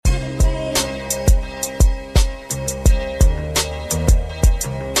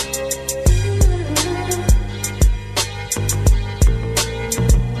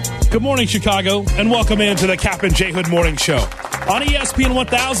Good morning, Chicago, and welcome into the Kap and J Hood Morning Show on ESPN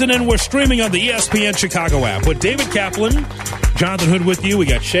 1000, and we're streaming on the ESPN Chicago app with David Kaplan, Jonathan Hood with you. We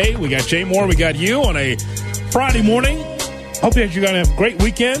got Shay, we got Jay Moore, we got you on a Friday morning. Hope that you're going to have a great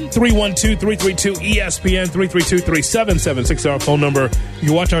weekend. 312-332-ESPN, 332-3776, our phone number. You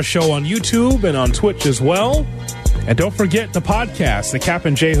can watch our show on YouTube and on Twitch as well. And don't forget the podcast, the Kap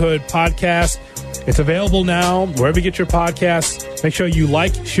and J Hood podcast. It's available now wherever you get your podcasts. Make sure you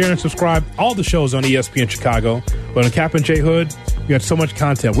like, share, and subscribe. All the shows on ESPN Chicago. But on Kap and J Hood, we got so much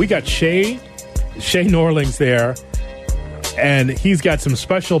content. We got Shay Norlings there, and he's got some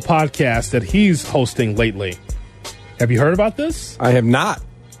special podcasts that he's hosting lately. Have you heard about this? I have not.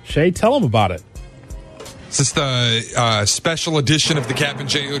 Shay, tell him about it. Is this the special edition of the Kap and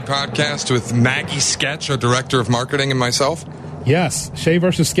J Hood podcast with Maggie Sketch, our director of marketing, and myself? Yes, Shay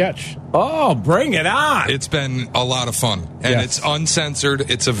versus Sketch. Oh, bring it on. It's been a lot of fun, and It's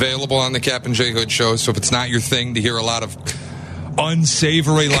uncensored. It's available on the Kap and J Hood show, so if it's not your thing to hear a lot of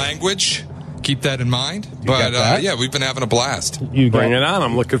unsavory language, keep that in mind. But, yeah, we've been having a blast. Bring it on.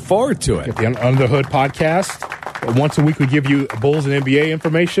 I'm looking forward to it. Get the Under the Hood podcast. Once a week, we give you Bulls and NBA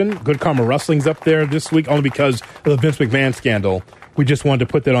information. Good Karma Wrestling's up there this week, only because of the Vince McMahon scandal. We just wanted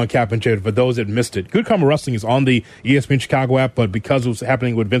to put that on Kap and J for those that missed it. Good Karma Wrestling is on the ESPN Chicago app, but because of what's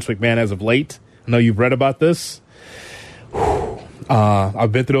happening with Vince McMahon as of late, I know you've read about this.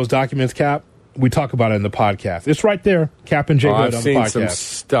 I've been through those documents, Kap. We talk about it in the podcast. It's right there, Kap and J Hood on the podcast. I've seen some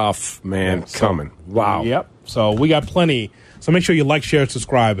stuff, man, coming. Wow. Yep. So we got plenty. So make sure you like, share, and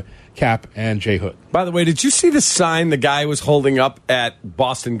subscribe, Kap and J Hood. By the way, did you see the sign the guy was holding up at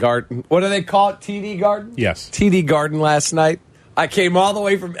Boston Garden? What do they call it? TD Garden? Yes. TD Garden last night. I came all the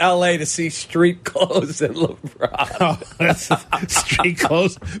way from L.A. to see Street Clothes and LeBron. Oh, that's Street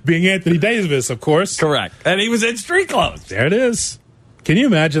Clothes being Anthony Davis, of course. Correct. And he was in Street Clothes. There it is. Can you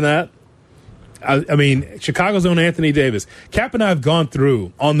imagine that? I mean, Chicago's own Anthony Davis. Kap and I have gone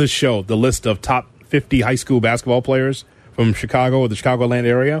through on this show the list of top 50 high school basketball players from Chicago or the Chicagoland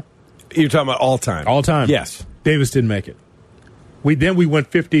area. You're talking about all time? All time. Yes. Davis didn't make it. Then we went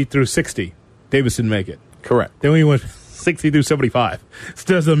 50 through 60. Davis didn't make it. Correct. Then we went 60 through 75.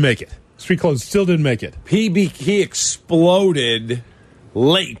 Still doesn't make it. Street Clothes still didn't make it. He exploded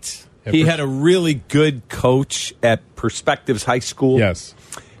late. He had a really good coach at Perspectives High School. Yes.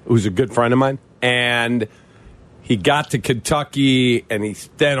 Who's a good friend of mine. And he got to Kentucky, and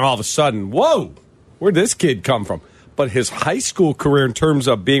then all of a sudden, whoa, where'd this kid come from? But his high school career, in terms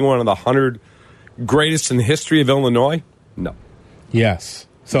of being one of the 100 greatest in the history of Illinois, no. Yes.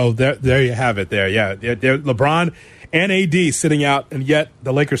 So there you have it there. Yeah. LeBron and AD sitting out, and yet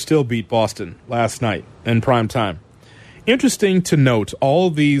the Lakers still beat Boston last night in prime time. Interesting to note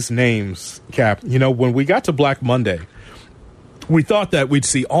all these names, Kap. You know, when we got to Black Monday, we thought that we'd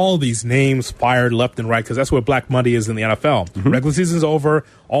see all these names fired left and right because that's what Black Monday is in the NFL. Mm-hmm. Regular season's over.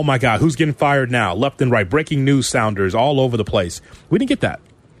 Oh, my God, who's getting fired now? Left and right. Breaking news sounders all over the place. We didn't get that.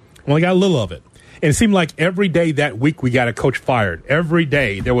 We only got a little of it. And it seemed like every day that week we got a coach fired. Every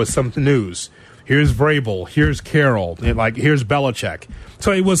day there was some news. Here's Vrabel. Here's Carroll. Here's Belichick.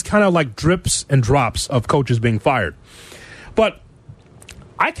 So it was kind of like drips and drops of coaches being fired. But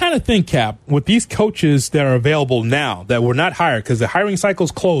I kind of think, Kap, with these coaches that are available now that were not hired because the hiring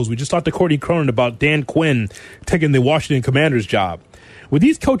cycle's closed. We just talked to Courtney Cronin about Dan Quinn taking the Washington Commanders job. With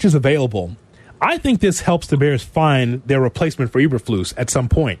these coaches available, I think this helps the Bears find their replacement for Eberflus at some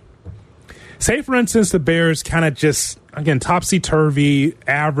point. Say, for instance, the Bears kind of just, again, topsy-turvy,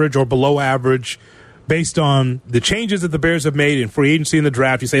 average or below average, based on the changes that the Bears have made in free agency and the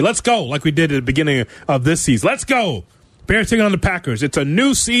draft. You say, let's go, like we did at the beginning of this season. Let's go. Bears taking on the Packers. It's a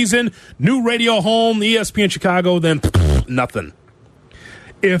new season, new radio home, ESPN Chicago, then nothing.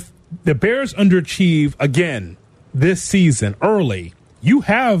 If the Bears underachieve again this season early, you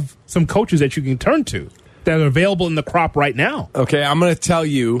have some coaches that you can turn to that are available in the crop right now. Okay, I'm going to tell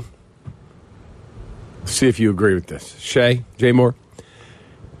you. See if you agree with this. Shay, Jay Moore.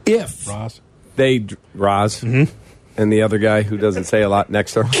 If Roz. Roz, and the other guy who doesn't say a lot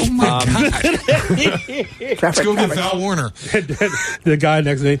next to her. Oh, my God. Let's go get Val Warner. The guy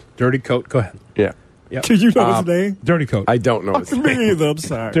next to me, Dirty Coat. Go ahead. Yeah. Yep. Do you know his name? Dirty Coat. I don't know his name. Me either. I'm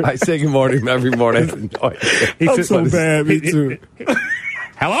sorry. I say good morning every morning. Enjoy it. I'm so bad. Me too.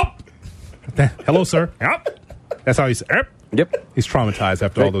 Hello? Hello, sir. Yep. That's how he said. Yep. He's traumatized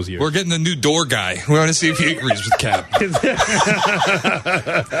after all those years. We're getting a new door guy. We want to see if he agrees with Kap.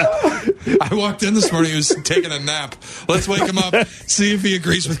 I walked in this morning. He was taking a nap. Let's wake him up, see if he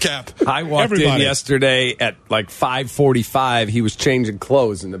agrees with Kap. I walked in yesterday at like 5:45. He was changing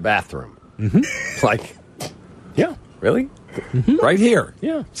clothes in the bathroom. Mm-hmm. Like, yeah. Really? Right here.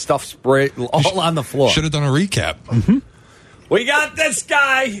 Yeah. Stuff sprayed all on the floor. Should have done a recap. We got this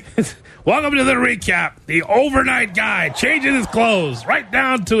guy. Welcome to the recap. The overnight guy changing his clothes right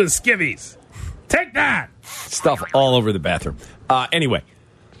down to his skivvies. Take that. Stuff all over the bathroom. Anyway.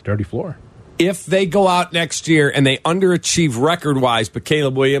 Dirty floor. If they go out next year and they underachieve record-wise, but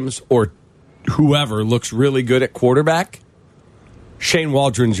Caleb Williams or whoever looks really good at quarterback, Shane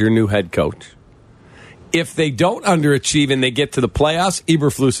Waldron's your new head coach. If they don't underachieve and they get to the playoffs,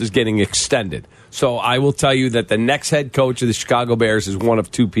 Eberflus is getting extended. So I will tell you that the next head coach of the Chicago Bears is one of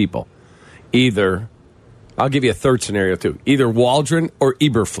two people. Either, I'll give you a third scenario too, either Waldron or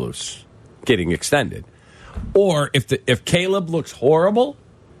Eberflus getting extended. Or if Caleb looks horrible,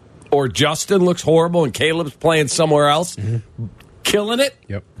 or Justin looks horrible and Caleb's playing somewhere else, killing it,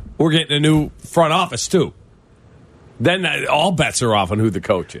 we're getting a new front office too. Then all bets are off on who the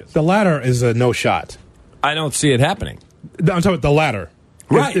coach is. The latter is a no shot. I don't see it happening. I'm talking about the latter.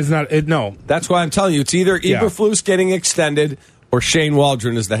 Right. It's not, no. That's why I'm telling you, it's either Eberflus getting extended or Shane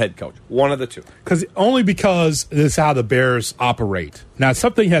Waldron is the head coach. One of the two. Only because this is how the Bears operate. Now,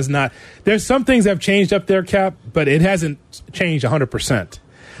 something has not. There's some things that have changed up there, Cap, but it hasn't changed 100%.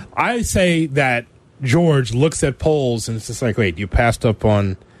 I say that George looks at polls and it's just like, wait, you passed up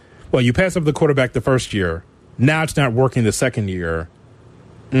the quarterback the first year. Now it's not working the second year.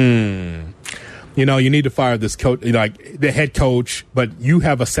 You need to fire this coach, like the head coach, but you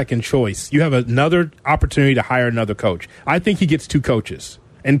have a second choice. You have another opportunity to hire another coach. I think he gets two coaches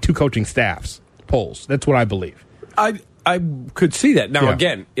and two coaching staffs. Polls. That's what I believe. I could see that. Now,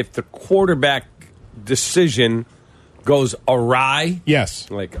 again, if the quarterback decision goes awry, yes,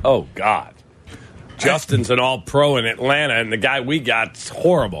 like, oh, God, Justin's an all-pro in Atlanta, and the guy we got's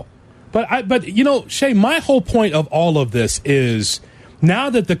horrible. But Shay, my whole point of all of this is now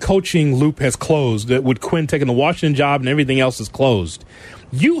that the coaching loop has closed, that with Quinn taking the Washington job and everything else is closed,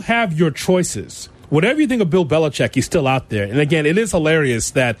 you have your choices. Whatever you think of Bill Belichick, he's still out there. And again, it is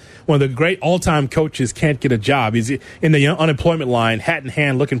hilarious that one of the great all-time coaches can't get a job. He's in the unemployment line, hat in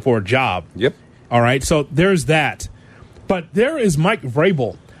hand, looking for a job. Yep. All right, so there's that. But there is Mike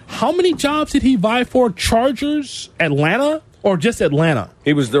Vrabel. How many jobs did he vie for? Chargers, Atlanta, or just Atlanta?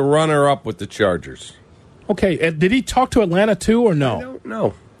 He was the runner-up with the Chargers. Okay, did he talk to Atlanta too or no? I don't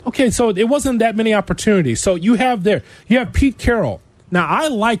know. Okay, so it wasn't that many opportunities. So you have Pete Carroll. Now, I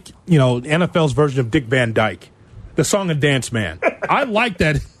like, NFL's version of Dick Van Dyke, the song and dance man. I like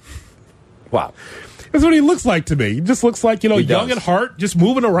that. Wow. That's what he looks like to me. He just looks like, young does. at heart, just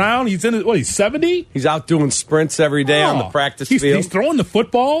moving around. He's he's 70? He's out doing sprints every day on the practice field. He's throwing the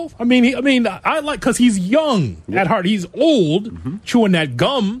football. I like, because he's young at heart. He's old, chewing that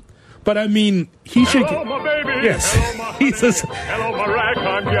gum. But, he should. Hello, my baby. Yes. Hello, my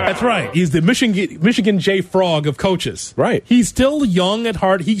ragtime guy. That's right. He's the Michigan J. Frog of coaches. Right. He's still young at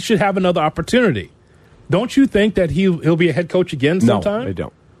heart. He should have another opportunity. Don't you think that he'll be a head coach again sometime? No, I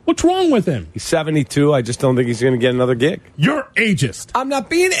don't. What's wrong with him? He's 72. I just don't think he's going to get another gig. You're ageist. I'm not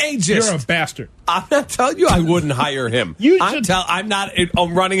being ageist. You're a bastard. I'm not telling you I wouldn't hire him.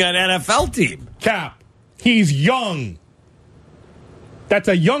 I'm running an NFL team. Cap, he's young. That's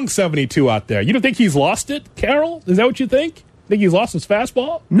a young 72 out there. You don't think he's lost it, Carroll? Is that what you think? Think he's lost his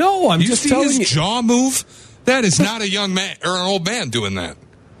fastball? No, I'm you just see telling his you. jaw move? That is not a young man or an old man doing that.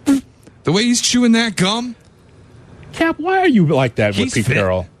 The way he's chewing that gum. Cap, why are you like that with He's Pete fit.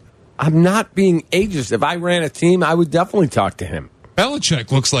 Carroll? I'm not being ageist. If I ran a team, I would definitely talk to him. Belichick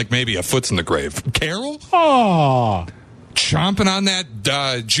looks like maybe a foot's in the grave. Carroll? Oh. Chomping on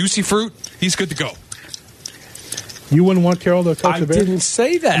that juicy fruit. He's good to go. You wouldn't want Carroll to coach I the Bears? didn't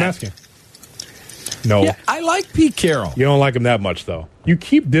say that. I'm asking. No. Yeah, I like Pete Carroll. You don't like him that much, though. You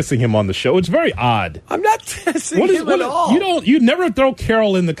keep dissing him on the show. It's very odd. I'm not dissing him at all. You never throw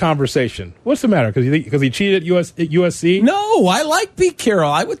Carroll in the conversation. What's the matter? Because he cheated at USC? No, I like Pete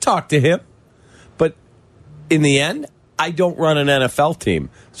Carroll. I would talk to him. But in the end, I don't run an NFL team.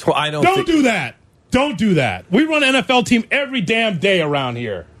 So I don't do that. Don't do that. We run an NFL team every damn day around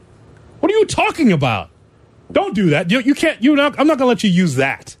here. What are you talking about? Don't do that. You can't. I'm not going to let you use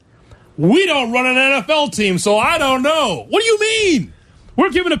that. We don't run an NFL team, so I don't know. What do you mean? We're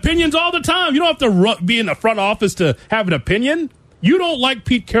giving opinions all the time. You don't have to be in the front office to have an opinion. You don't like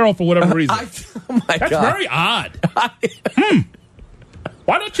Pete Carroll for whatever reason. That's very odd.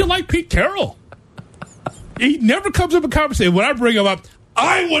 Why don't you like Pete Carroll? He never comes up in conversation. When I bring him up,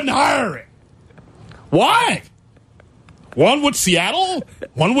 I wouldn't hire him. Why? One with Seattle?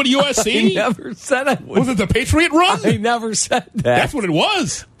 One with USC? I never said I would. Was it the Patriot run? I never said that. That's what it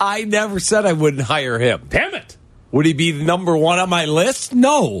was. I never said I wouldn't hire him. Damn it. Would he be the number one on my list?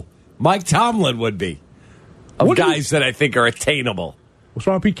 No. Mike Tomlin would be. of guys that I think are attainable. What's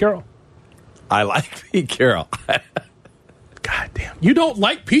wrong with Pete Carroll? I like Pete Carroll. God damn. You don't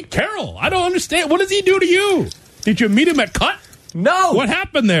like Pete Carroll. I don't understand. What does he do to you? Did you meet him at Cut? No. What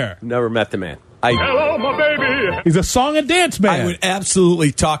happened there? Never met the man. Hello, my baby. He's a song and dance man. I would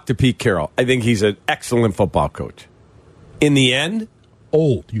absolutely talk to Pete Carroll. I think he's an excellent football coach. In the end,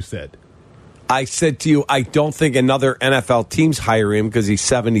 old, you said. I said to you, I don't think another NFL team's hire him because he's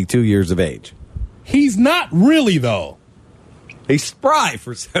 72 years of age. He's not really, though. He's spry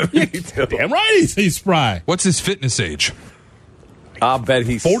for 72. Damn right he's spry. What's his fitness age? I'll bet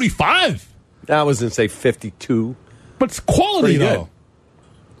he's 45. I was going to say 52. But it's quality, Pretty good. though.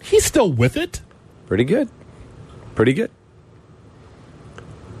 He's still with it. Pretty good. Pretty good.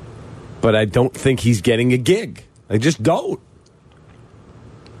 But I don't think he's getting a gig. I just don't.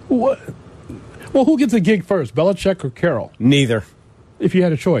 What? Well, who gets a gig first, Belichick or Carroll? Neither. If you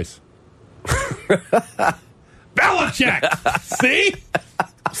had a choice. Belichick! See?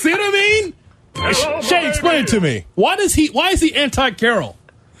 See what I mean? Hello, Shay, explain it to me. Why is he anti-Carroll?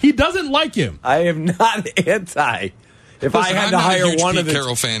 He doesn't like him. I am not anti. If I had I'm to not hire a huge one Pete of the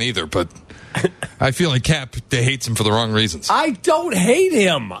Carroll fan either, but I feel like Cap hates him for the wrong reasons. I don't hate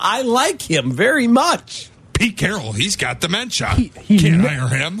him. I like him very much. Pete Carroll, he's got dementia. He Can't ne- hire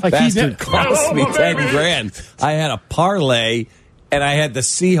him. Like he's Bastard cost Hello, me my 10 baby. grand. I had a parlay, and I had the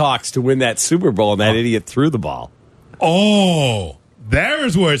Seahawks to win that Super Bowl, and that idiot threw the ball. Oh,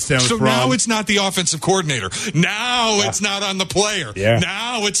 there's where it stems So from. now it's not the offensive coordinator. Now it's not on the player. Yeah.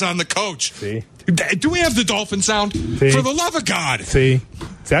 Now it's on the coach. See? Do we have the dolphin sound? See? For the love of God. See?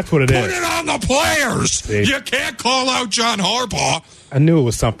 That's what it Put is. it on the players. See? You can't call out John Harbaugh. I knew it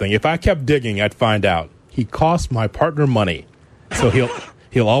was something. If I kept digging, I'd find out. He cost my partner money. So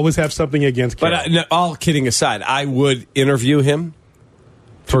he'll always have something against Carroll. But no, all kidding aside, I would interview him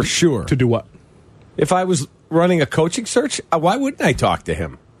for sure. To do what? If I was running a coaching search, why wouldn't I talk to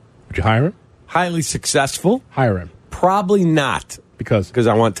him? Would you hire him? Highly successful? Hire him. Probably not, Because because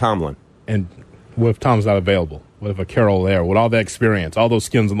I want Tomlin. and what if Tom's not available? What if a Carroll there with all that experience, all those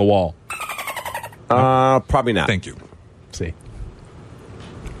skins on the wall? Probably not. Thank you. See?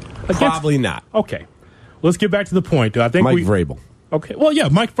 Probably not. Okay. Let's get back to the point. I think Mike Vrabel. Okay. Well, yeah,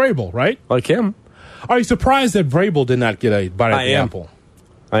 Mike Vrabel, right? Like him. Are you surprised that Vrabel did not get a bite at I the am. apple?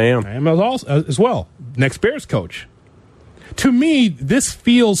 I am. I am as well. Next Bears coach. To me, this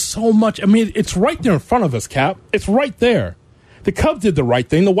feels so much. I mean, it's right there in front of us, Cap. It's right there. The Cubs did the right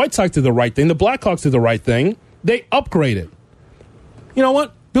thing. The White Sox did the right thing. The Blackhawks did the right thing. They upgraded. You know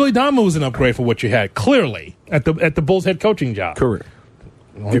what? Billy Donovan was an upgrade for what you had, clearly, at the Bulls head coaching job. Correct.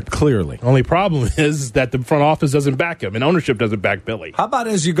 Clearly. Only problem is that the front office doesn't back him, and ownership doesn't back Billy. How about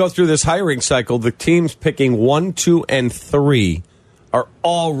as you go through this hiring cycle, the teams picking 1, 2, and 3 are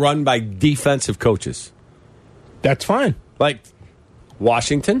all run by defensive coaches? That's fine. Like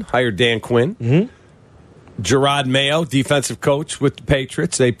Washington hired Dan Quinn. Mm-hmm. Gerard Mayo, defensive coach with the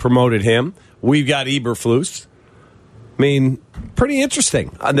Patriots. They promoted him. We've got Eberflus. I mean, pretty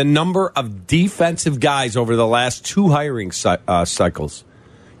interesting. The number of defensive guys over the last 2 hiring cycles.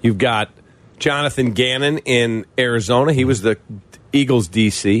 You've got Jonathan Gannon in Arizona. He was the Eagles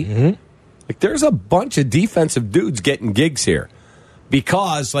DC. Mm-hmm. Like, there's a bunch of defensive dudes getting gigs here.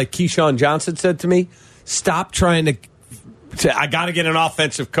 Because, like Keyshawn Johnson said to me, stop trying to I got to get an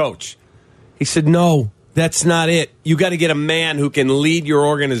offensive coach. He said, no, that's not it. You got to get a man who can lead your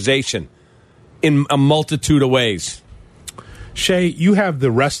organization in a multitude of ways. Shay, you have the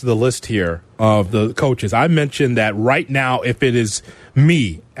rest of the list here of the coaches. I mentioned that right now, if it is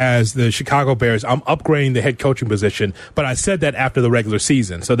me as the Chicago Bears, I'm upgrading the head coaching position. But I said that after the regular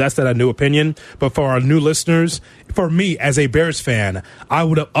season. So that's a new opinion. But for our new listeners, for me as a Bears fan, I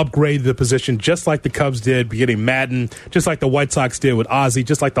would have upgraded the position just like the Cubs did getting Madden, just like the White Sox did with Ozzie,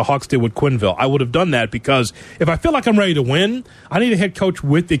 just like the Hawks did with Quinville. I would have done that because if I feel like I'm ready to win, I need a head coach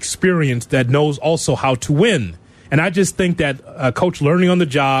with experience that knows also how to win. And I just think that a coach learning on the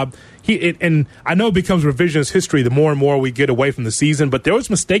job, and I know it becomes revisionist history the more and more we get away from the season, but there was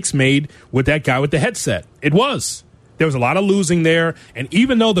mistakes made with that guy with the headset. It was. There was a lot of losing there, and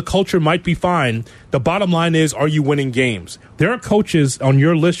even though the culture might be fine, the bottom line is, are you winning games? There are coaches on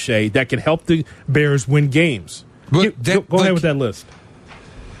your list, Shay, that can help the Bears win games. But Go ahead with that list.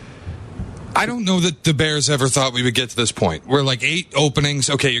 I don't know that the Bears ever thought we would get to this point. We're like 8 openings.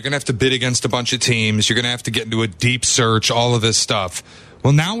 Okay, you're going to have to bid against a bunch of teams. You're going to have to get into a deep search, all of this stuff.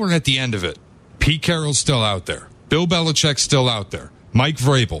 Well, now we're at the end of it. Pete Carroll's still out there. Bill Belichick's still out there. Mike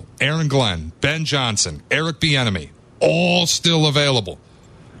Vrabel, Aaron Glenn, Ben Johnson, Eric Bieniemy, all still available.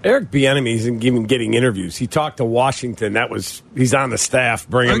 Eric Bieniemy isn't even getting interviews. He talked to Washington. He's on the staff.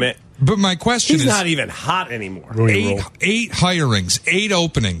 Bring him in. But my question He's is, not even hot anymore. Eight hirings, 8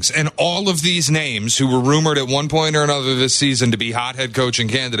 openings, and all of these names who were rumored at one point or another this season to be hot head coaching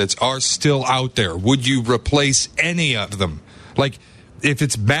candidates are still out there. Would you replace any of them? Like, if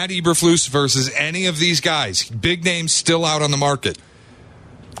it's Matt Eberflus versus any of these guys, big names still out on the market.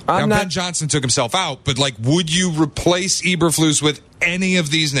 Ben Johnson took himself out, but, like, would you replace Eberflus with any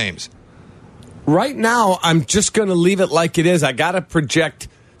of these names? Right now, I'm just going to leave it like it is. I got to project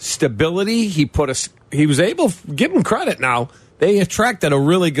stability. He was able, give him credit now. They attracted a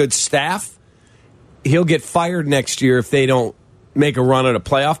really good staff. He'll get fired next year if they don't make a run at a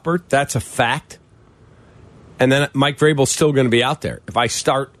playoff berth. That's a fact. And then Mike Vrabel's still going to be out there. If I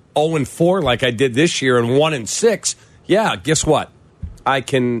start 0-4 like I did this year and 1-6, yeah, guess what? I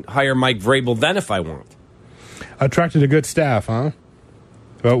can hire Mike Vrabel then if I want. Attracted a good staff, huh?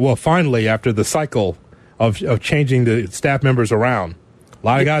 Well, finally, after the cycle of changing the staff members around, a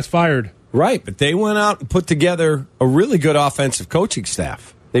lot of guys fired. Right, but they went out and put together a really good offensive coaching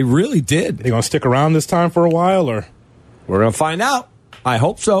staff. They really did. They going to stick around this time for a while, or we're going to find out. I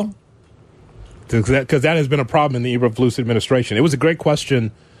hope so. Because that has been a problem in the Eberflus administration. It was a great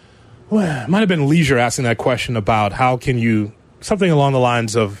question. Well, it might have been Leisure asking that question about how can you, something along the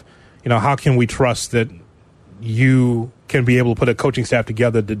lines of, how can we trust that you can be able to put a coaching staff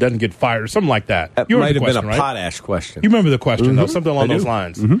together that doesn't get fired or something like that. That might have been a Potash question. You remember the question, though, something along those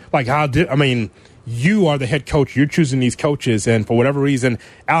lines. Like, you are the head coach. You're choosing these coaches, and for whatever reason,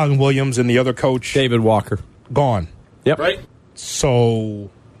 Alan Williams and the other coach, David Walker, gone. Yep. Right. So,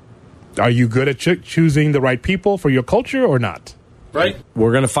 are you good at choosing the right people for your culture or not? Right.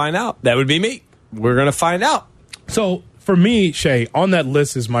 We're going to find out. That would be me. We're going to find out. So, for me, Shay, on that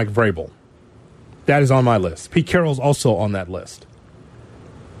list is Mike Vrabel. That is on my list. Pete Carroll's also on that list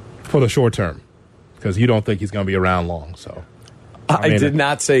for the short term because you don't think he's going to be around long. So, I did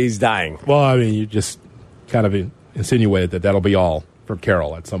not say he's dying. Well, you just kind of insinuated that that'll be all for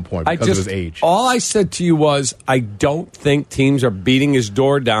Carroll at some point because of his age. All I said to you was I don't think teams are beating his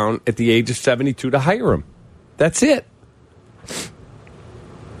door down at the age of 72 to hire him. That's it.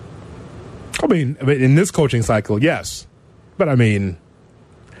 In this coaching cycle, yes. But,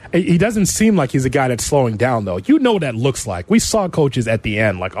 he doesn't seem like he's a guy that's slowing down, though. You know what that looks like. We saw coaches at the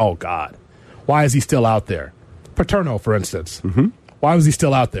end like, oh, God, why is he still out there? Paterno, for instance. Mm-hmm. Why was he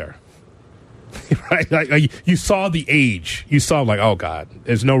still out there? Right? You saw the age. You saw him like, oh, God,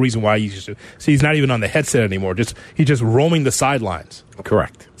 there's no reason why he's not even on the headset anymore. He's just roaming the sidelines.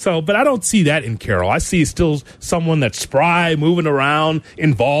 Correct. So, but I don't see that in Carroll. I see still someone that's spry, moving around,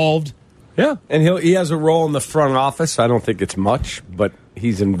 involved. Yeah, and he has a role in the front office. I don't think it's much, but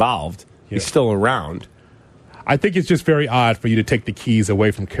he's involved. Yeah. He's still around. I think it's just very odd for you to take the keys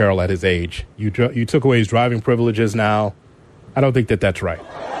away from Carroll at his age. You took away his driving privileges now. I don't think that's right.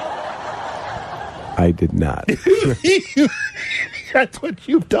 I did not. That's what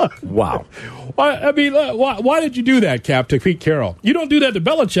you've done. Wow. Why did you do that, Cap, to Pete Carroll? You don't do that to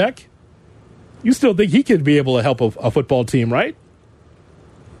Belichick. You still think he could be able to help a football team, right?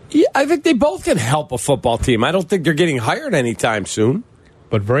 Yeah, I think they both can help a football team. I don't think they're getting hired anytime soon.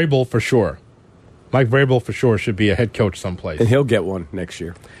 But Vrabel, for sure. Mike Vrabel, for sure, should be a head coach someplace. And he'll get one next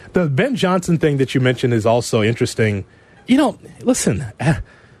year. The Ben Johnson thing that you mentioned is also interesting. Listen,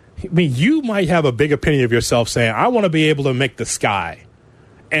 you might have a big opinion of yourself saying, I want to be able to make the sky.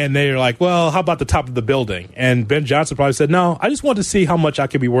 And they're like, well, how about the top of the building? And Ben Johnson probably said, no, I just want to see how much I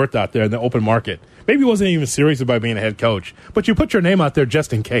could be worth out there in the open market. Maybe he wasn't even serious about being a head coach, but you put your name out there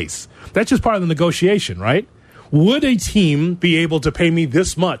just in case. That's just part of the negotiation, right? Would a team be able to pay me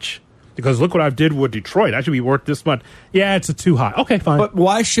this much? Because look what I did with Detroit. I should be worth this much. Yeah, it's too high. Okay, fine. But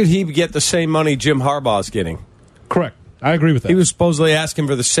why should he get the same money Jim Harbaugh's getting? Correct. I agree with that. He was supposedly asking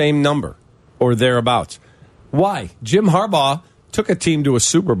for the same number or thereabouts. Why? Jim Harbaugh took a team to a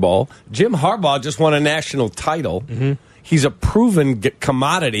Super Bowl. Jim Harbaugh just won a national title. Mm-hmm. He's a proven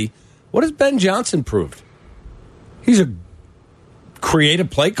commodity. What has Ben Johnson proved? He's a creative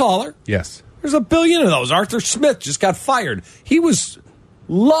play caller. Yes. There's a billion of those. Arthur Smith just got fired. He was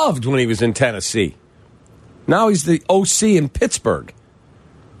loved when he was in Tennessee. Now he's the OC in Pittsburgh.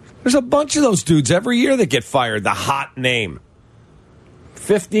 There's a bunch of those dudes every year that get fired. The hot name.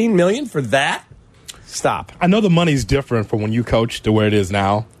 $15 million for that? Stop. I know the money's different from when you coached to where it is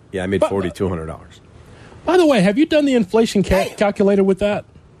now. Yeah, I made $4,200. By the way, have you done the inflation calculator with that?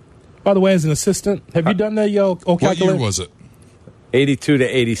 By the way, as an assistant, have you done the calculator? What year was it? 82 to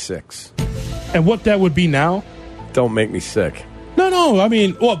 86. And what that would be now? Don't make me sick. No.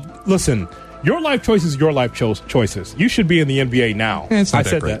 Listen, Your life choices, your life choices. You should be in the NBA now. Yeah, it's not I that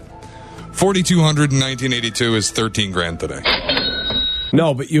said great. that. 4,200 in 1982 is 13 grand today.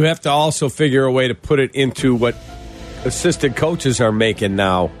 No, but you have to also figure a way to put it into what assistant coaches are making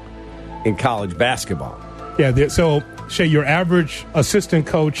now in college basketball. Yeah, so, Shay, your average assistant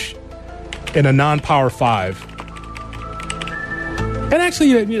coach in a non-Power 5. And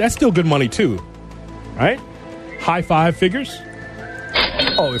actually, that's still good money, too. Right? High five figures.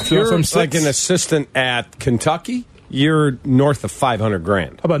 Oh, if you're some like six. an assistant at Kentucky, you're north of 500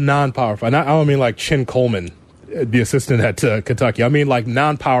 grand. How about non-Power 5? I don't mean like Chin Coleman, the assistant at Kentucky. I mean like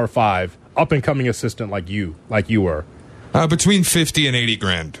non-Power 5, up-and-coming assistant like you were. Between 50 and 80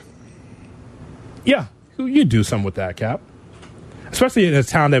 grand. Yeah, you do something with that, Cap. Especially in a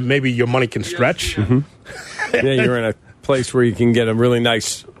town that maybe your money can stretch. Yeah, you're in a place where you can get a really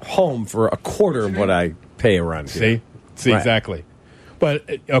nice home for a quarter of what I pay around here. See, Right. exactly. But,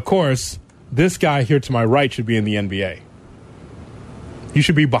 of course, this guy here to my right should be in the NBA. You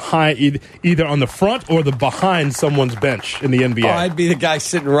should be behind, either on the front or behind someone's bench in the NBA. Oh, I'd be the guy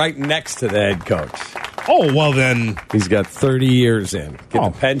sitting right next to the head coach. Oh, well then, He's got 30 years in. Get Oh.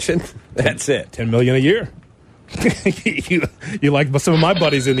 the pension. That's it. $10 million a year. you like some of my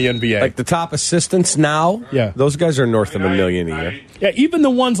buddies in the NBA. Like the top assistants now, Yeah. those guys are north of $1 million a year. Yeah, even the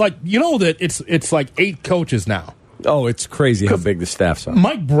ones like, that it's like 8 coaches now. Oh, it's crazy how big the staffs are.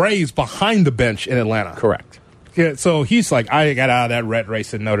 Mike Bray's behind the bench in Atlanta. Correct. Yeah, so he's like, I got out of that rat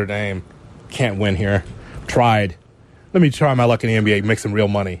race in Notre Dame. Can't win here. Tried. Let me try my luck in the NBA, make some real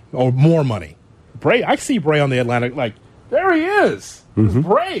money or more money. Bray, I see Bray on the Atlantic. Like, there he is.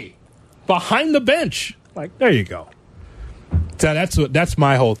 Bray behind the bench. Like, there you go. So that's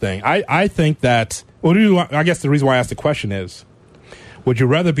my whole thing. I think that. I guess the reason why I asked the question is, would you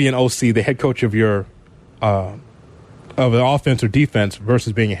rather be an OC, the head coach of your of an offense or defense,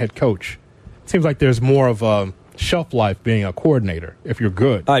 versus being a head coach? It seems like there's more of a shelf life being a coordinator if you're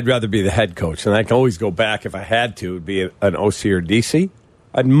good. I'd rather be the head coach, and I can always go back if I had to, be an OC or DC.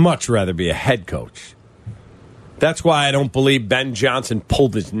 I'd much rather be a head coach. That's why I don't believe Ben Johnson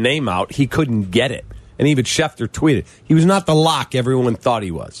pulled his name out. He couldn't get it. And even Schefter tweeted, he was not the lock everyone thought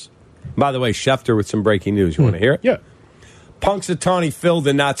he was. By the way, Schefter with some breaking news. You want to hear it? Yeah. Punxsutawney Phil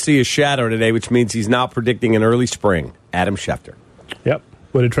did not see a shadow today, which means he's now predicting an early spring. Adam Schefter. Yep.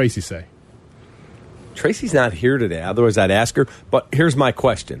 What did Tracy say? Tracy's not here today, otherwise I'd ask her. But here's my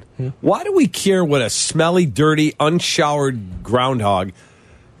question. Why do we care what a smelly, dirty, unshowered groundhog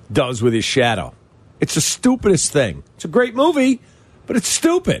does with his shadow? It's the stupidest thing. It's a great movie, but it's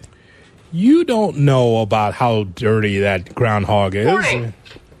stupid. You don't know about how dirty that groundhog is. Morning.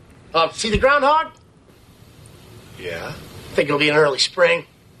 See the groundhog? Yeah? Think it'll be an early spring.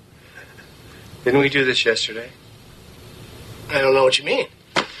 Didn't we do this yesterday? I don't know what you mean.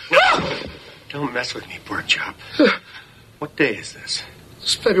 Don't mess with me, pork chop. What day is this?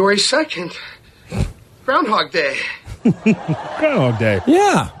 It's February 2nd. Groundhog Day. Groundhog Day.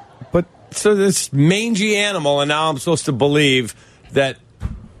 Yeah, but so this mangy animal, and now I'm supposed to believe that,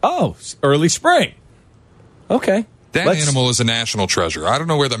 early spring. Okay. That animal is a national treasure. I don't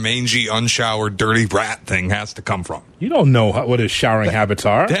know where the mangy, unshowered, dirty rat thing has to come from. You don't know what his showering habits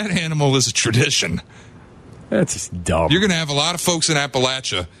are. That animal is a tradition. That's just dumb. You're going to have a lot of folks in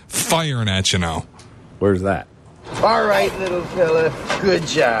Appalachia firing at you now. Where's that? All right, little fella. Good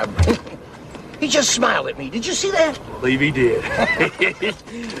job. He just smiled at me. Did you see that? Believe he did.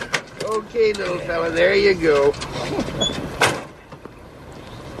 Okay, little fella. There you go.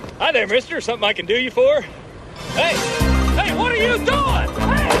 Hi there, mister. Something I can do you for? Hey! Hey, what are you doing?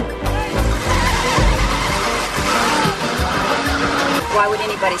 Why would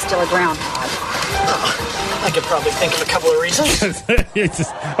anybody steal a groundhog? I could probably think of a couple of reasons.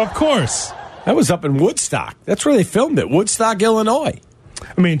 Of course. That was up in Woodstock. That's where they filmed it, Woodstock, Illinois.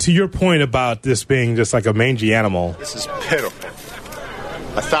 I mean, to your point about this being just like a mangy animal. This is pitiful.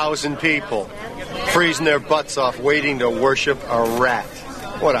 1,000 people freezing their butts off waiting to worship a rat.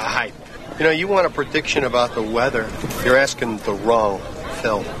 What a hype. You know, you want a prediction about the weather, you're asking the wrong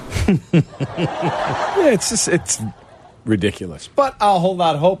Phil. Yeah, it's ridiculous. But I'll hold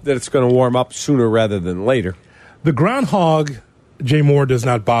out hope that it's going to warm up sooner rather than later. The groundhog, Jay Moore, does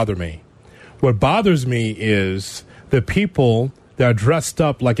not bother me. What bothers me is the people that are dressed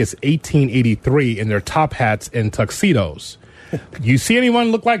up like it's 1883 in their top hats and tuxedos. You see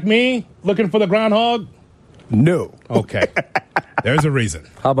anyone look like me looking for the groundhog? No. Okay. There's a reason.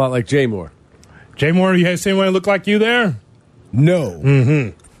 How about like Jay Moore? Jay Moore, you see anyone look like you there? No.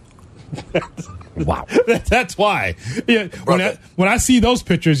 Mm-hmm. Wow. That's why. Yeah, when I see those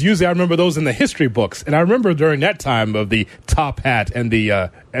pictures, usually I remember those in the history books, and I remember during that time of the top hat and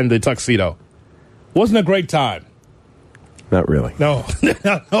the tuxedo. Wasn't a great time. Not really. No,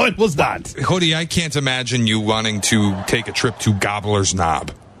 no, it was not. Hoodie, I can't imagine you wanting to take a trip to Gobbler's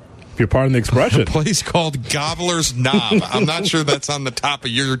Knob. If you're pardon the expression. A place called Gobbler's Knob. I'm not sure that's on the top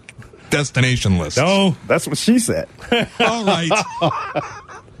of your destination list. No. That's what she said. All right.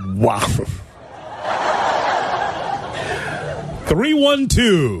 Wow.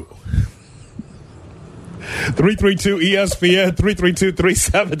 312 332 ESPN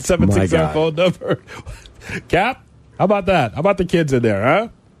 332-3776 our phone number. Cap, how about that? How about the kids in there, huh?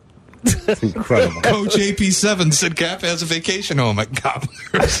 It's incredible. Coach AP7 said Cap has a vacation home at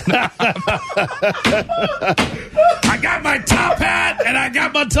Gobbler's Knob. I got my top hat and I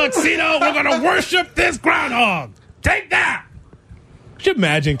got my tuxedo. We're going to worship this groundhog. Take that. Could you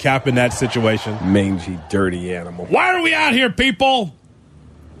imagine Cap in that situation? Mangy, dirty animal. Why are we out here, people?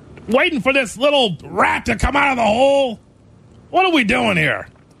 Waiting for this little rat to come out of the hole? What are we doing here?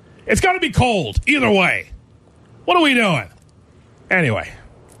 It's going to be cold either way. What are we doing? Anyway,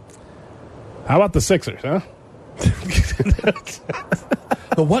 how about the Sixers, huh?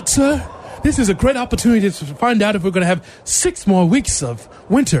 The what, sir? This is a great opportunity to find out if we're going to have 6 more weeks of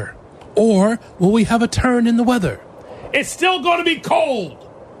winter, or will we have a turn in the weather? It's still going to be cold.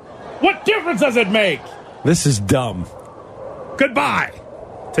 What difference does it make? This is dumb. Goodbye.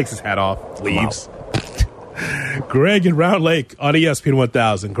 Takes his hat off, leaves. Greg in Round Lake on ESPN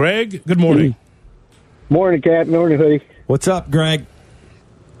 1000. Greg, good morning. Morning, Cap. Morning, Hoodie. What's up, Greg?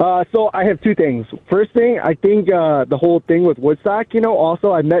 So I have 2 things. First thing, I think the whole thing with Woodstock,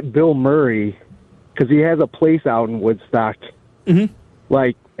 also I met Bill Murray because he has a place out in Woodstock. Mm-hmm.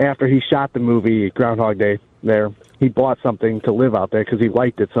 Like, after he shot the movie Groundhog Day there, he bought something to live out there because he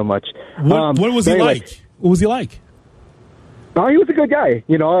liked it so much. What was he like? What was he like? Oh, he was a good guy.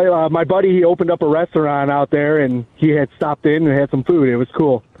 My buddy, he opened up a restaurant out there, and he had stopped in and had some food. It was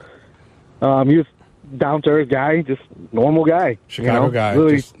cool. He was down-to-earth guy, just normal guy. Chicago guy,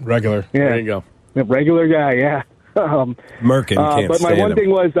 really, just regular. Yeah, There you go. A regular guy, yeah. Merkin can't but my stand one him. thing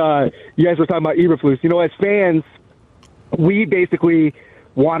was, you guys were talking about Eberflus. As fans, we basically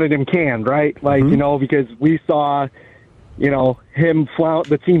wanted him canned, right? Like, because we saw, him,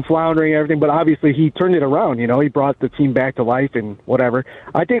 the team floundering and everything, but obviously he turned it around, he brought the team back to life and whatever.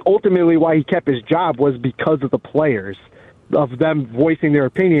 I think ultimately why he kept his job was because of the players, of them voicing their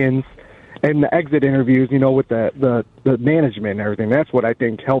opinions and the exit interviews, with the management and everything. That's what I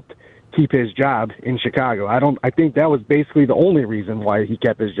think helped keep his job in Chicago. I think that was basically the only reason why he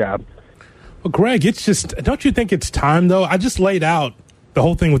kept his job. Well, Greg, it's just, don't you think it's time, though? I just laid out the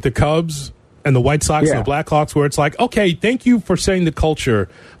whole thing with the Cubs and the White Sox and the Blackhawks, where it's like, okay, thank you for setting the culture,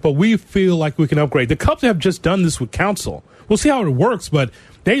 but we feel like we can upgrade. The Cubs have just done this with Counsell. We'll see how it works, but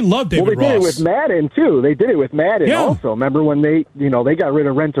they love David Ross. Well, they did it with Madden, too. They did it with Madden also. Remember when they got rid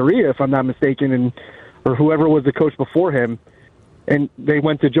of Renteria, if I'm not mistaken, or whoever was the coach before him, and they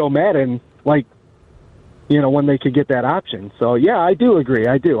went to Joe Madden, when they could get that option. So, yeah, I do agree.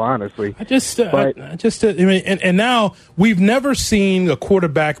 I do, honestly. And now we've never seen a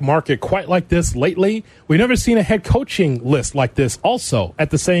quarterback market quite like this lately. We've never seen a head coaching list like this also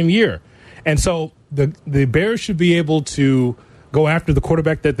at the same year. And so the Bears should be able to go after the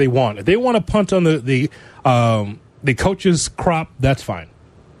quarterback that they want. If they want to punt on the coach's crop, that's fine.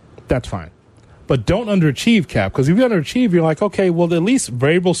 That's fine. But don't underachieve, Cap, because if you underachieve, you're like, okay, well, at least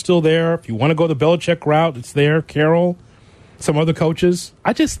Vrabel's still there. If you want to go the Belichick route, it's there. Carroll, some other coaches.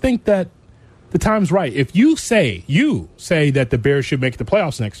 I just think that the time's right. If you say that the Bears should make the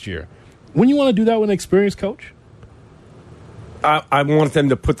playoffs next year, wouldn't you want to do that with an experienced coach? I want them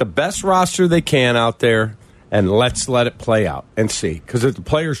to put the best roster they can out there, and let's let it play out and see. Because if the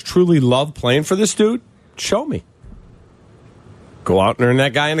players truly love playing for this dude, show me. Go out and earn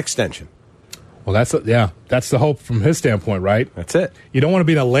that guy an extension. Well, that's the hope from his standpoint, right? That's it. You don't want to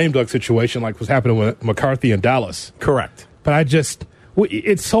be in a lame duck situation like was happening with McCarthy in Dallas. Correct. But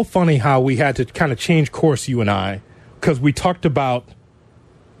it's so funny how we had to kind of change course, you and I, because we talked about,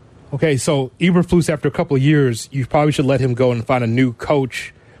 okay, so Eberflus, after a couple of years, you probably should let him go and find a new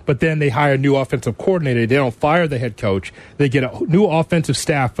coach, but then they hire a new offensive coordinator. They don't fire the head coach. They get a new offensive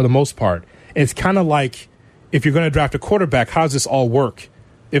staff for the most part. And it's kind of like if you're going to draft a quarterback, how does this all work?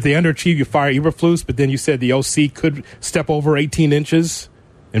 If they underachieve, you fire Eberflus, but then you said the OC could step over 18 inches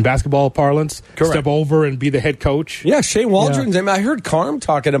in basketball parlance, Correct. Step over and be the head coach. Yeah, Shane Waldron. Yeah. I heard Carm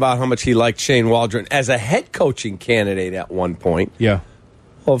talking about how much he liked Shane Waldron as a head coaching candidate at one point. Yeah.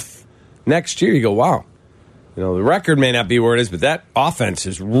 Well, next year you go, wow. The record may not be where it is, but that offense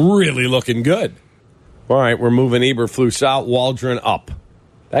is really looking good. All right, we're moving Eberflus out, Waldron up.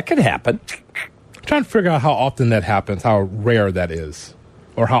 That could happen. I'm trying to figure out how often that happens, how rare that is.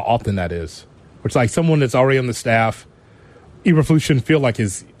 Or how often that is. which like someone that's already on the staff, Eberflus shouldn't feel like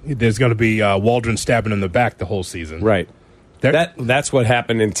there's going to be Waldron stabbing in the back the whole season. Right. That's what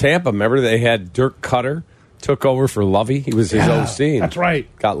happened in Tampa. Remember, they had Dirk Cutter took over for Lovey. He was his OC. That's right.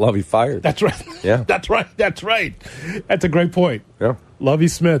 Got Lovey fired. That's right. Yeah. That's right. That's a great point. Yeah. Lovey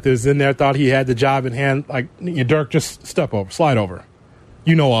Smith is in there, thought he had the job in hand. Like, Dirk, just slide over.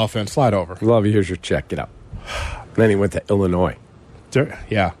 Offense, slide over. Lovey, here's your check. Get out. Then he went to Illinois.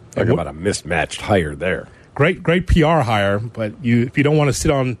 Yeah. Talk about a mismatched hire there. Great PR hire, but if you don't want to sit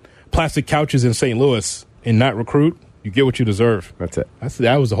on plastic couches in St. Louis and not recruit, you get what you deserve. That's it.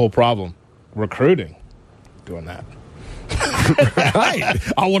 That was the whole problem. Recruiting. Doing that. Right.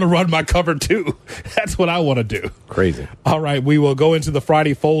 I want to run my cover too. That's what I want to do. Crazy. All right, we will go into the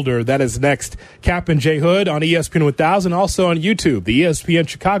Friday folder. That is next. Kap and J Hood on ESPN 1000, also on YouTube, the ESPN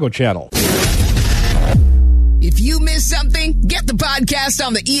Chicago channel. If you missed something, get the podcast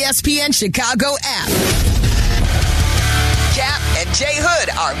on the ESPN Chicago app. Kap and J Hood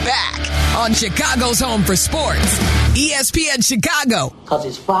are back on Chicago's home for sports, ESPN Chicago. 'Cause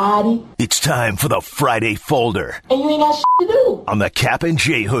it's Friday. It's time for the Friday folder. And you ain't got shit to do. On the Kap and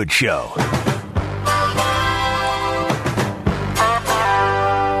J Hood Show.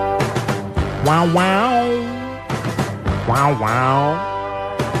 Wow, wow. Wow, wow.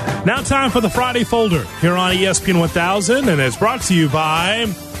 Now time for the Friday folder here on ESPN 1000, and it's brought to you by,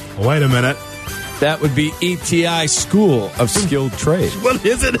 wait a minute. That would be ETI School of Skilled Trades. What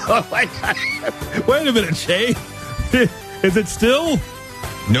is it? Oh, my God. Wait a minute, Shay. Is it still?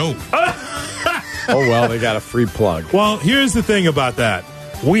 No. Oh, well, they got a free plug. Well, here's the thing about that.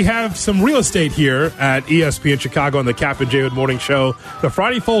 We have some real estate here at ESPN Chicago on the Kap and J Hood Morning Show. The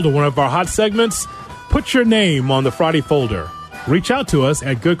Friday folder, one of our hot segments. Put your name on the Friday folder. Reach out to us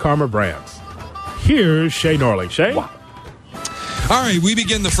at Good Karma Brands. Here's Shay Norling. Shay? Wow. All right, we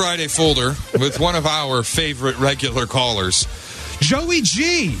begin the Friday folder with one of our favorite regular callers, Joey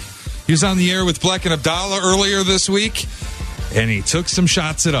G. He was on the air with Black and Abdallah earlier this week, and he took some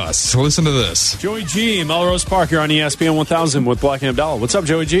shots at us. So listen to this. Joey G, Melrose Park here on ESPN 1000 with Black and Abdallah. What's up,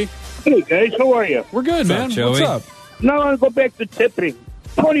 Joey G? Hey, guys. How are you? We're good, man. What's up? Now I want to go back to tipping.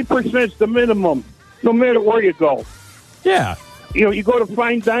 20% is the minimum, no matter where you go. Yeah. You go to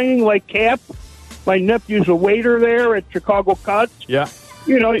fine dining like Kap. My nephew's a waiter there at Chicago Cuts. Yeah.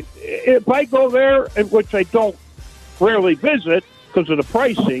 If I go there, which I don't rarely visit because of the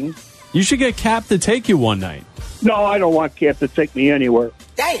pricing. You should get Kap to take you one night. No, I don't want Kap to take me anywhere.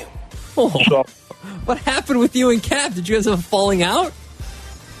 Damn. Oh. So, what happened with you and Kap? Did you guys have a falling out?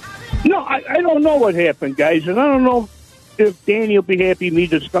 No, I don't know what happened, guys, and I don't know if Danny will be happy me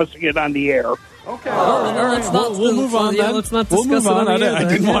discussing it on the air. Okay. We'll move on then. Let's not discuss it on the air. I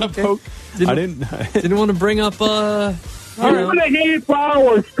didn't want to poke. Didn't want to bring up... 2.5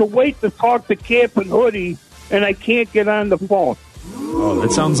 hours to wait to talk to Kap and Hoodie, and I can't get on the phone. Oh,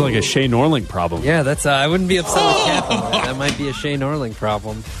 that sounds like a Shay Norling problem. Yeah, that's. I wouldn't be upset with Kap on that. That might be a Shay Norling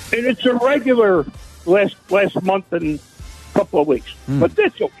problem. And it's a regular last month and couple of weeks. But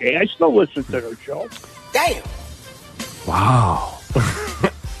that's okay. I still listen to their show. Damn. Wow.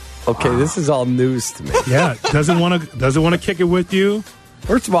 Okay, this is all news to me. Yeah, doesn't want to kick it with you.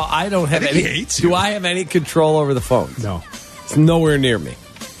 First of all, I don't have any. Do I have any control over the phones? No, it's nowhere near me.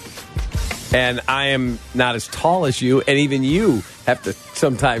 And I am not as tall as you, and even you have to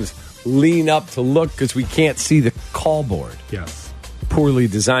sometimes lean up to look because we can't see the call board. Yes, poorly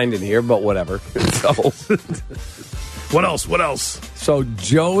designed in here, but whatever. So, what else? So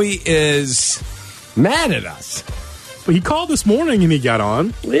Joey is mad at us. But he called this morning and he got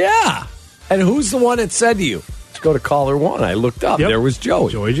on. Yeah. And who's the one that said to you, let's go to caller one? I looked up. Yep. There was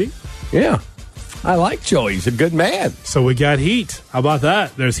Joey. Joey G? Yeah. I like Joey. He's a good man. So we got heat. How about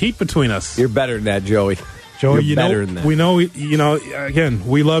that? There's heat between us. You're better than that, Joey. Joey, You're better than that. We know, again,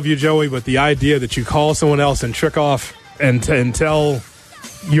 we love you, Joey, but the idea that you call someone else and trick off and tell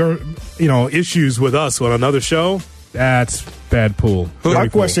your, issues with us on another show, that's bad pool. My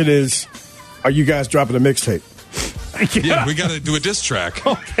question is, are you guys dropping a mixtape? Yeah, we got to do a diss track.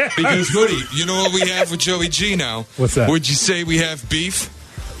 Okay. Because, Hoodie, you know what we have with Joey G now? What's that? Would you say we have beef?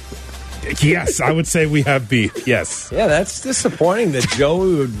 Yes, I would say we have beef. Yes. Yeah, that's disappointing that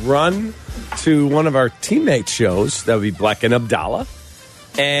Joey would run to one of our teammates' shows. That would be Black and Abdallah.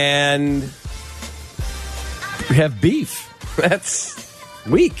 And we have beef. That's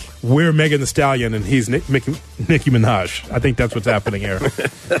weak. We're Megan Thee Stallion and he's Nicki Minaj. I think that's what's happening here.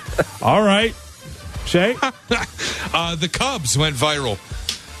 All right. Shay? The Cubs went viral.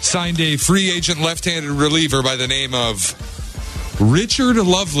 Signed a free agent left-handed reliever by the name of Richard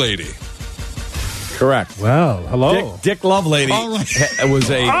Lovelady. Correct. Well, hello. Dick Lovelady All right.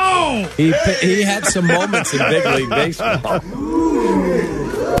 was a. He had some moments in big league baseball.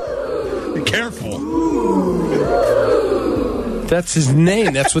 Be careful. That's his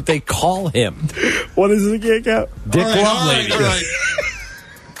name. That's what they call him. What is it again, Cap? Dick Lovelady. All right.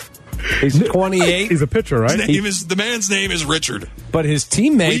 He's 28. He's a pitcher, right? The man's name is Richard. But his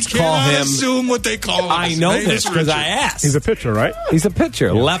teammates We call cannot him. assume what they call him. I know this because I asked. He's a pitcher, right? He's a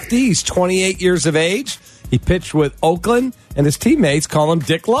pitcher. Lefty. He's 28 years of age. He pitched with Oakland, and his teammates call him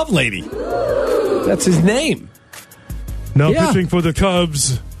Dick Lovelady. That's his name. Now pitching for the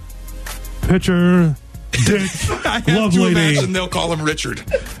Cubs, pitcher Dick I have to imagine Lovelady. they'll call him Richard.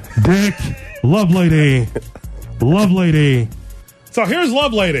 Dick Lovelady. Lovelady. So here's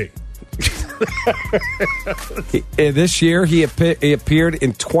Lovelady. This year, he appeared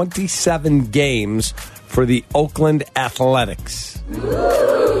in 27 games for the Oakland Athletics.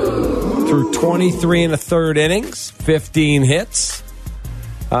 Through 23 and a third innings, 15 hits,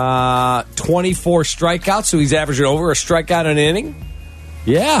 24 strikeouts, so he's averaging over a strikeout an inning.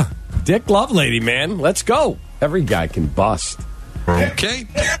 Yeah, Dick Lovelady, man. Let's go. Every guy can bust. Okay.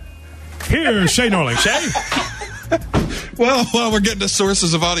 Here's Shay Norling. Shay? Well, we're getting to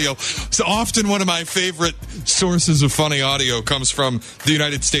sources of audio. So often one of my favorite sources of funny audio comes from the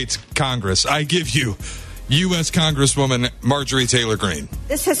United States Congress. I give you U.S. Congresswoman Marjorie Taylor Greene.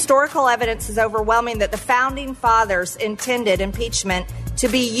 This historical evidence is overwhelming that the Founding Fathers intended impeachment to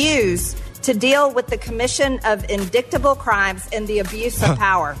be used to deal with the commission of indictable crimes and the abuse of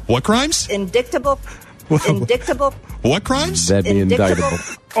power. What crimes? Indictable. What crimes? That'd be indictable.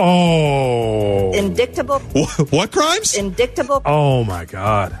 Oh. Indictable. What crimes? Indictable. Oh, my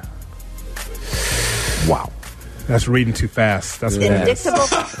God. Wow. That's reading too fast. That's indictable.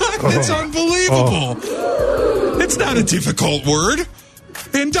 It's unbelievable. It's not a difficult word.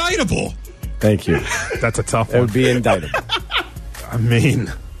 Indictable. Thank you. That's a tough one. It would be indictable. I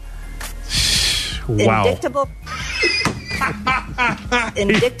mean, wow. Indictable.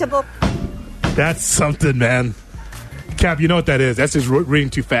 Indictable. That's something, man. Cap, you know what that is. That's just reading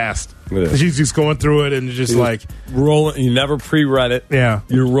too fast. She's just going through it and just like rolling. You never pre-read it. Yeah.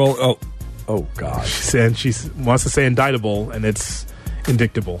 You're rolling. Oh, God. And she wants to say indictable, and it's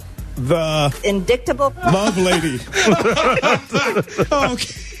indictable. The indictable love lady.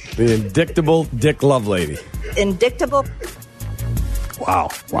 Okay. The indictable Dick Lovelady. Indictable. Wow.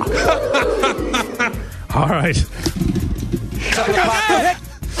 All right.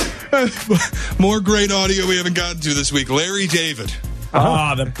 More great audio we haven't gotten to this week. Larry David.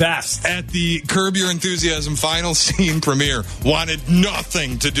 The best. At the Curb Your Enthusiasm final scene premiere, wanted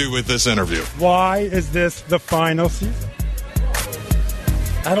nothing to do with this interview. Why is this the final season?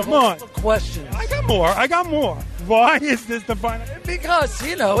 I don't know. Question. I got more. Why is this the final? Because,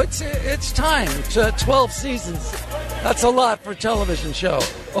 it's time. It's 12 seasons. That's a lot for a television show.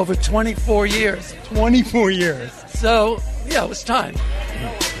 Over 24 years. 24 years. So, yeah, it was time.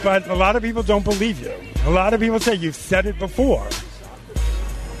 But a lot of people don't believe you. A lot of people say you've said it before.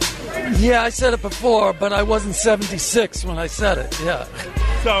 Yeah, I said it before, but I wasn't 76 when I said it, yeah.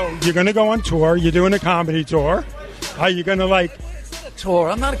 So, you're going to go on tour. You're doing a comedy tour. Are you going to,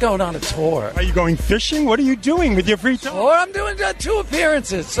 tour? I'm not going on a tour. Are you going fishing? What are you doing with your free time? Or I'm doing 2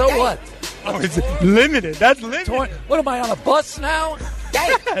 appearances. So what? Oh, it's limited. That's limited. What, am I on a bus now?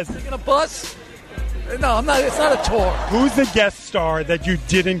 Yes. Taking a bus? No, I'm not. It's not a tour. Who's the guest star that you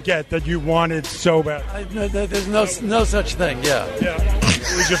didn't get that you wanted so bad? There's no such thing. Yeah.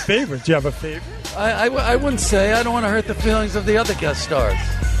 Who's your favorite? Do you have a favorite? I wouldn't say. I don't want to hurt the feelings of the other guest stars.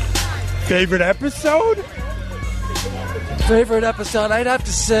 Favorite episode? Favorite episode? I'd have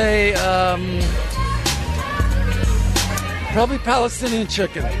to say probably Palestinian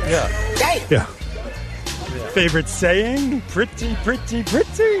chicken. Yeah. Favorite saying? Pretty, pretty,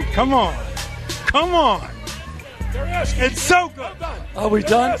 pretty? Come on. It's so good. Are we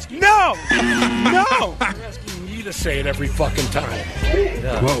done? No. You're asking me to say it every fucking time.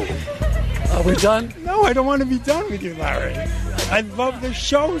 Yeah. Whoa. Are we done? No, I don't want to be done with you, Larry. I love the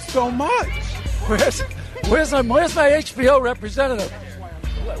show so much. Where's my HBO representative?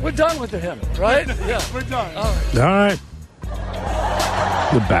 We're done with him, right? Yeah, we're done. All right.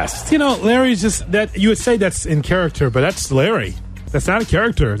 The best. Larry's just that. You would say that's in character, but that's Larry. That's not a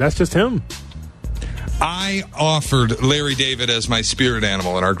character. That's just him. I offered Larry David as my spirit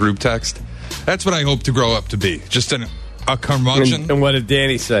animal in our group text. That's what I hope to grow up to be. Just a curmudgeon. And what did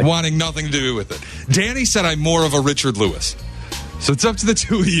Danny say? Wanting nothing to do with it. Danny said I'm more of a Richard Lewis. So it's up to the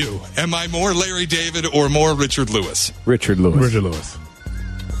two of you. Am I more Larry David or more Richard Lewis? Richard Lewis. Richard Lewis.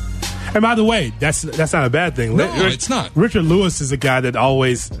 And by the way, that's not a bad thing. No, it's not. Richard Lewis is a guy that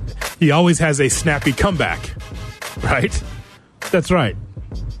always He always has a snappy comeback, right? That's right.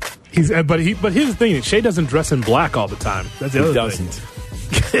 But here's the thing: Shay doesn't dress in black all the time. That's the other thing.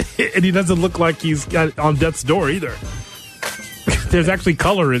 And he doesn't look like he's got on death's door either. There's actually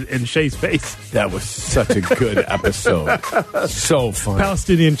color in Shay's face. That was such a good episode. So fun.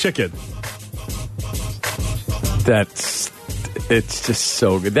 Palestinian chicken. It's just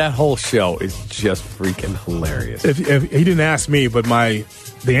so good. That whole show is just freaking hilarious. If he didn't ask me, but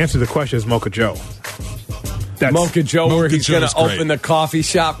the answer to the question is Mocha Joe. That's Mocha Joe, where he's going to open the coffee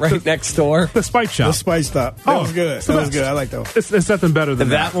shop right next door. The Spice Shop. The Spice Shop. That was good. That was good. I like that one. It's nothing better than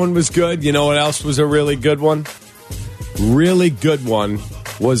that. That one was good. You know what else was a really good one? Really good one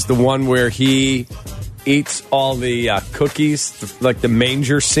was the one where he eats all the cookies, like the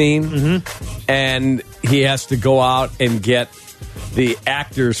manger scene, and he has to go out and get the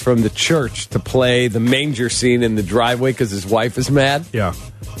actors from the church to play the manger scene in the driveway because his wife is mad. Yeah.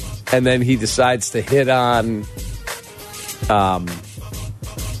 And then he decides to hit on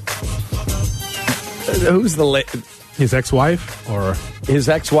who's the his ex-wife or his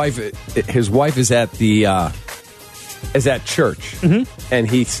ex-wife. His wife is at the is at church, and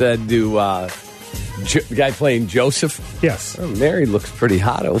he said to the guy playing Joseph, "Yes, Mary looks pretty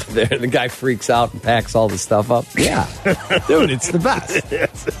hot over there." And the guy freaks out and packs all the stuff up. Yeah, dude, it's the best.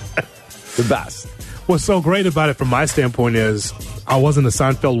 The best. What's so great about it from my standpoint is I wasn't a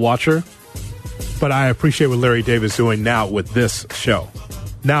Seinfeld watcher, but I appreciate what Larry David's doing now with this show.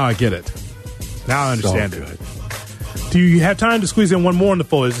 Now I get it. Now I understand it. Do you have time to squeeze in one more in the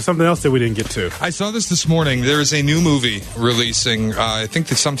folder? Is there something else that we didn't get to? I saw this morning. There is a new movie releasing, I think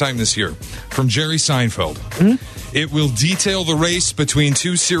that sometime this year, from Jerry Seinfeld. It will detail the race between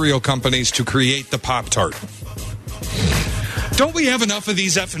two cereal companies to create the Pop-Tart. Don't we have enough of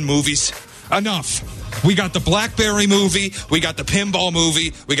these effing movies? Enough. We got the Blackberry movie, we got the Pinball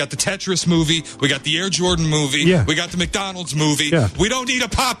movie, we got the Tetris movie, we got the Air Jordan movie, we got the McDonald's movie. We don't need a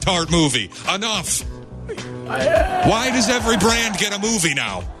Pop-Tart movie. Enough. Why does every brand get a movie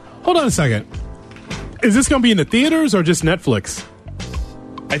now? Hold on a second. Is this going to be in the theaters or just Netflix?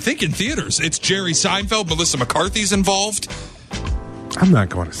 I think in theaters. It's Jerry Seinfeld, Melissa McCarthy's involved. I'm not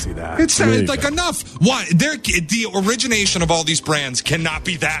going to see that. It's like enough. Why? The origination of all these brands cannot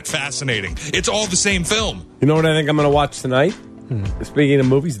be that fascinating. It's all the same film. You know what I think I'm going to watch tonight? Speaking of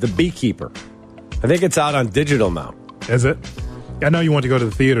movies, The Beekeeper. I think it's out on digital now. Is it? I know you want to go to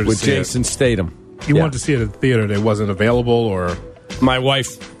the theater to with see Jason Statham. You wanted to see it at the theater. It wasn't available, or my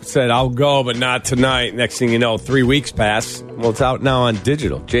wife said, "I'll go, but not tonight." Next thing you know, 3 weeks pass. Well, it's out now on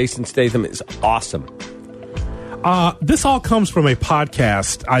digital. Jason Statham is awesome. This all comes from a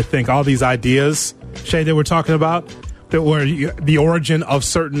podcast, I think, all these ideas, Shay, that we're talking about, that were the origin of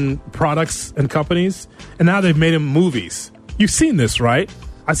certain products and companies, and now they've made them movies. You've seen this, right?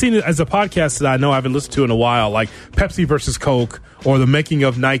 I've seen it as a podcast that I know I haven't listened to in a while, like Pepsi versus Coke, or the making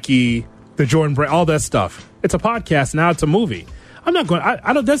of Nike, the Jordan brand, all that stuff. It's a podcast, now it's a movie. I'm not going.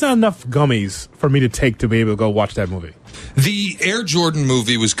 I don't. There's not enough gummies for me to take to be able to go watch that movie. The Air Jordan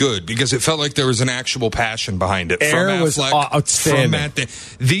movie was good because it felt like there was an actual passion behind it. Air from was Affleck, outstanding.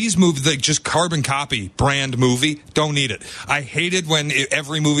 From these movies, like just carbon copy brand movie, don't need it. I hated when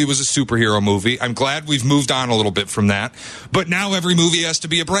every movie was a superhero movie. I'm glad we've moved on a little bit from that. But now every movie has to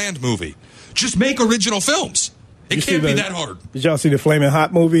be a brand movie. Just make original films. It can't be that hard. Did y'all see the Flaming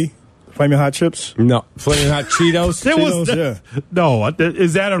Hot movie? Flaming Hot Chips? No. Flaming Hot Cheetos? No.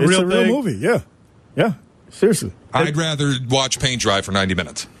 Is that it's real a thing? real movie, yeah. Yeah. Seriously. I'd rather watch paint dry for 90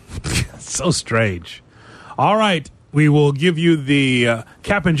 minutes. So strange. All right. We will give you the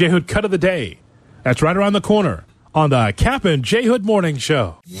Kap and J Hood cut of the day. That's right around the corner on the Kap and J Hood Morning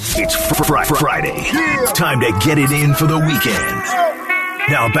Show. It's Friday. It's time to get it in for the weekend.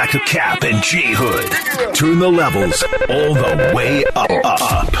 Now back to Kap and J Hood. Turn the levels all the way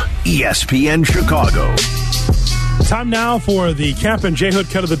up. ESPN Chicago. Time now for the Kap and J Hood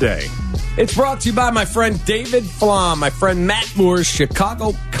cut of the day. It's brought to you by my friend David Flom, my friend Matt Moore's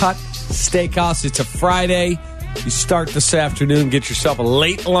Chicago Cut Steakhouse. It's a Friday. You start this afternoon, get yourself a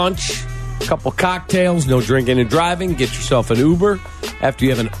late lunch, a couple cocktails, no drinking and driving, get yourself an Uber after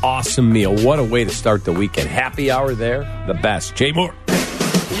you have an awesome meal. What a way to start the weekend. Happy hour there, the best. Jay Moore.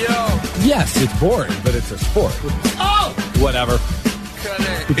 Yo. Yes, it's boring, but it's a sport. Oh! Whatever.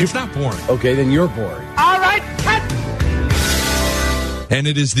 It's not boring. Okay, then you're boring. All right, cut! And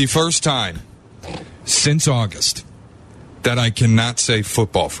it is the first time since August that I cannot say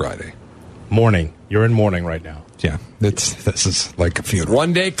Football Friday. Morning. You're in morning right now. Yeah, this is like a funeral.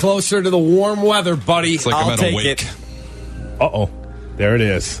 One day closer to the warm weather, buddy. It's like I'll I'm at take a wake. it. Uh-oh. There it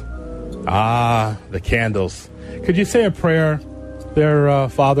is. Ah, the candles. Could you say a prayer there,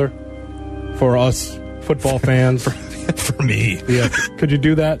 Father? for us football fans. For me. Yeah. Could you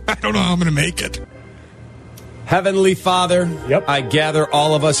do that? I don't know how I'm going to make it. Heavenly Father, I gather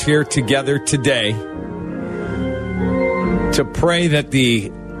all of us here together today to pray that the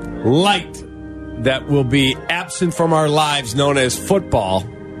light that will be absent from our lives, known as football,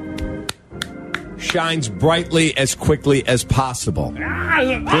 shines brightly as quickly as possible.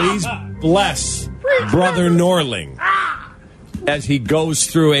 Please bless Brother Norling as he goes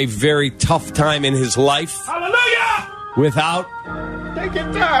through a very tough time in his life. Hallelujah! Without Take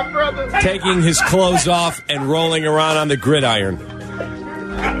your time, brother. taking his clothes off and rolling around on the gridiron.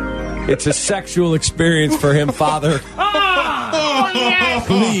 It's a sexual experience for him, Father. Oh, yes.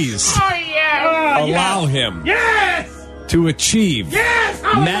 Please allow him to achieve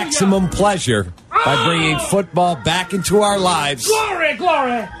maximum pleasure by bringing football back into our lives Glory,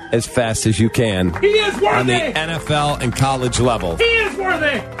 glory. as fast as you can He is worthy. on the NFL and college level. He is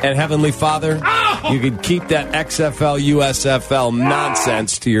worthy. And Heavenly Father, you can keep that XFL, USFL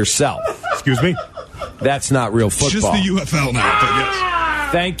nonsense to yourself. Excuse me? That's not real It's football. just the UFL now, but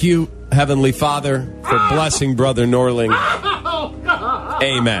yes. Thank you, Heavenly Father, for blessing Brother Norling.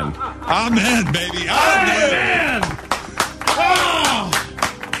 Amen. Amen, baby. Amen.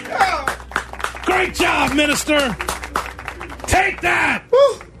 Great job, minister. Take that.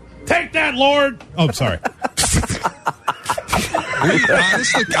 Take that, Lord. Oh, I'm sorry.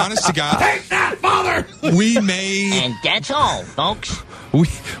 Honest to God. Take that, Father. We may. And that's all, folks.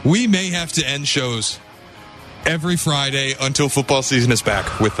 We may have to end shows every Friday until football season is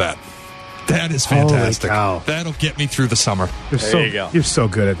back with that. That is fantastic. Holy cow. That'll get me through the summer. You're so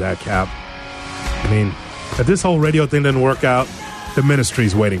good at that, Cap. I mean, if this whole radio thing doesn't work out, the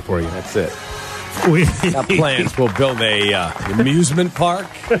ministry's waiting for you. That's it. Got plans. We'll build a amusement park.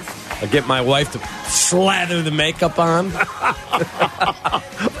 I'll get my wife to slather the makeup on.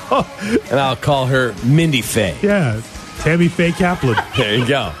 And I'll call her Mindy Faye. Yeah, Tammy Faye Kaplan. There you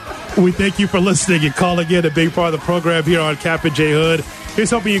go. We thank you for listening and calling in a big part of the program here on Kap and J Hood.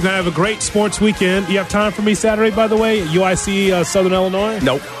 Here's hoping you can have a great sports weekend. You have time for me Saturday, by the way, at UIC Southern Illinois?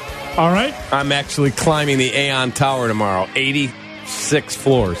 Nope. All right. I'm actually climbing the Aon Tower tomorrow. 86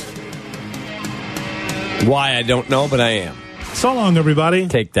 floors. Why, I don't know, but I am. So long, everybody.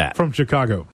 Take that. From Chicago.